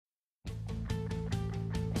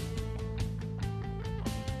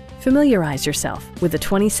Familiarize yourself with the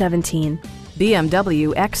 2017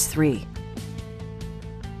 BMW X3.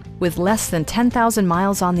 With less than 10,000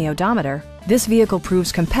 miles on the odometer, this vehicle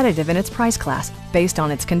proves competitive in its price class based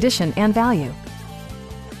on its condition and value.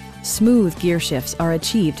 Smooth gear shifts are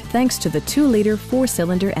achieved thanks to the 2-liter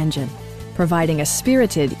 4-cylinder engine, providing a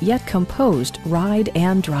spirited yet composed ride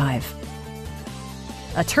and drive.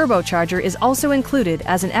 A turbocharger is also included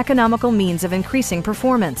as an economical means of increasing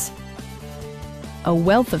performance. A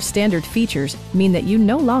wealth of standard features mean that you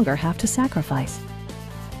no longer have to sacrifice,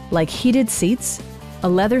 like heated seats, a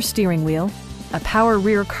leather steering wheel, a power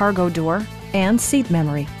rear cargo door, and seat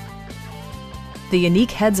memory. The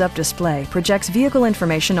unique heads-up display projects vehicle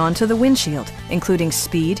information onto the windshield, including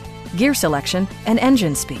speed, gear selection, and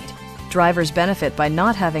engine speed. Drivers benefit by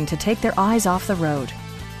not having to take their eyes off the road.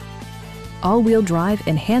 All-wheel drive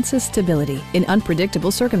enhances stability in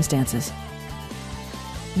unpredictable circumstances.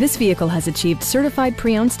 This vehicle has achieved certified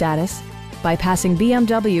pre-owned status by passing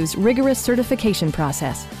BMW's rigorous certification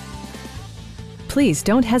process. Please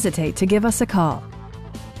don't hesitate to give us a call.